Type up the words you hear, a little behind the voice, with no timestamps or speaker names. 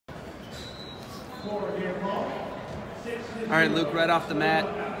All right, Luke, right off the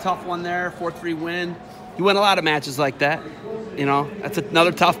mat, tough one there, 4-3 win. You win a lot of matches like that. You know, that's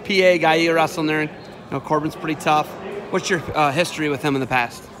another tough PA guy you're wrestling there. You know, Corbin's pretty tough. What's your history with him in the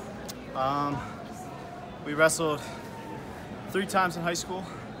past? We wrestled 3 times in high school.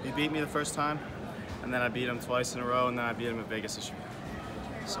 He beat me the first time, and then I beat him twice in a row, and then I beat him in Vegas this year.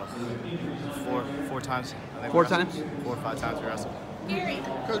 So, four times. I think 4 times? 4 or 5 times we wrestled.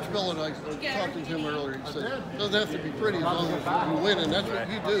 Coach Bill and I talked to him earlier. He said it doesn't have to be pretty as long as you win, and that's what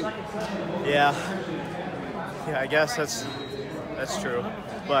you do. Yeah, I guess that's true.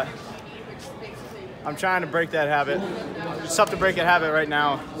 But I'm trying to break that habit. It's tough to break a habit right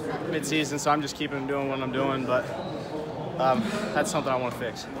now, mid-season, so I'm just keeping doing what I'm doing. But that's something I want to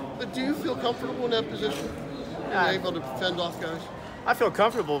fix. But do you feel comfortable in that position? Being able to fend off guys? I feel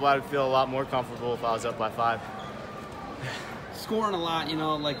comfortable, but I'd feel a lot more comfortable if I was up by 5. Scoring a lot, you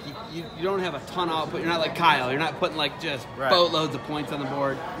know, like you don't have a ton of output. You're not like Kyle. You're not putting like just boatloads of points on the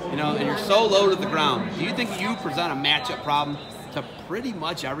board, you know, and you're so low to the ground. Do you think you present a matchup problem to pretty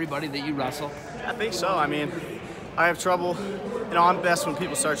much everybody that you wrestle? I think so. I mean, I have trouble, you know, I'm best when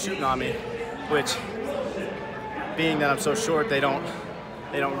people start shooting on me, which, being that I'm so short, they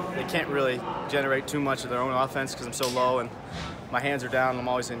can't really generate too much of their own offense because I'm so low and my hands are down and I'm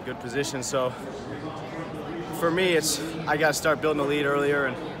always in good position. So for me, I got to start building a lead earlier,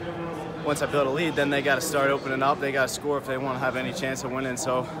 and once I build a lead, then they got to start opening up. They got to score if they want to have any chance of winning.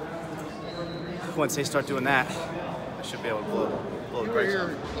 So once they start doing that, I should be able to blow the brakes. You were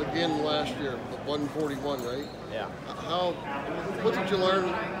here again last year, 141, right? Yeah. What did you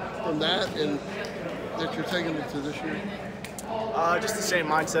learn from that and that you're taking into this year? Just the same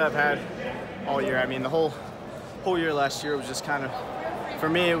mindset I've had all year. I mean, the whole year last year was just kind of, for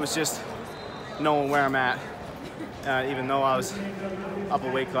me, it was just knowing where I'm at, even though I was up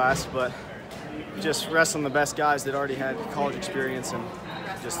a weight class, but just wrestling the best guys that already had college experience and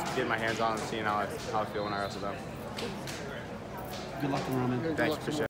just getting my hands on and seeing how I feel when I wrestle them. Good luck, Roman. Thanks, appreciate it.